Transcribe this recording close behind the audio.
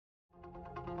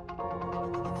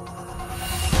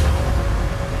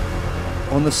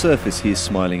On the surface he is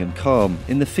smiling and calm.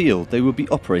 In the field they will be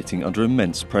operating under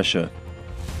immense pressure.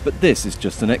 But this is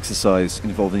just an exercise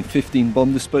involving 15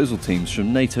 bomb disposal teams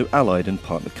from NATO Allied and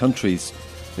partner countries.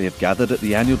 They have gathered at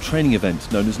the annual training event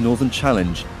known as Northern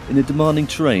Challenge in the demanding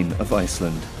terrain of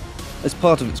Iceland. As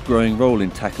part of its growing role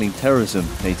in tackling terrorism,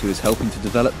 NATO is helping to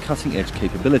develop cutting-edge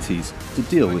capabilities to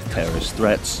deal with terrorist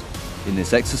threats. In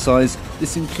this exercise,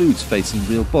 this includes facing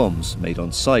real bombs made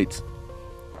on site.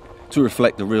 To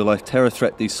reflect the real-life terror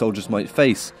threat these soldiers might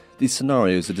face, these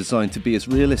scenarios are designed to be as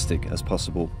realistic as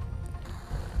possible.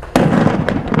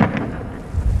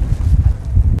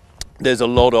 There's a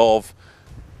lot of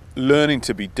learning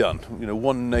to be done.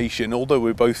 One nation, although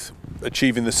we're both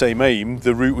achieving the same aim,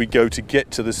 the route we go to get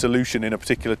to the solution in a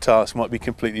particular task might be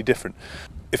completely different.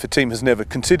 If a team has never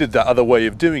considered that other way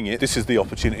of doing it, this is the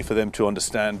opportunity for them to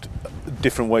understand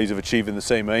different ways of achieving the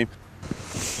same aim.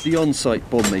 The on-site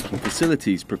bomb-making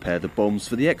facilities prepare the bombs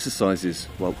for the exercises,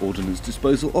 while ordnance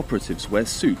disposal operatives wear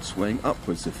suits weighing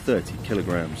upwards of 30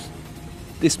 kilograms.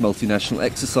 This multinational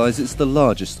exercise is the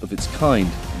largest of its kind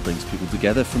and brings people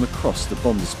together from across the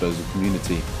bomb disposal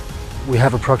community. We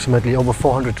have approximately over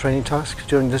 400 training tasks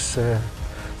during this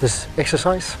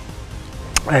exercise,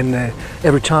 and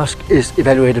every task is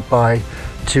evaluated by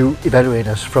 2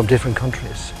 evaluators from different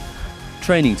countries.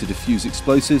 Training to defuse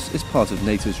explosives is part of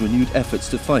NATO's renewed efforts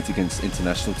to fight against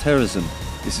international terrorism.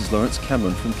 This is Lawrence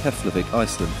Cameron from Keflavik,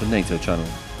 Iceland for NATO Channel.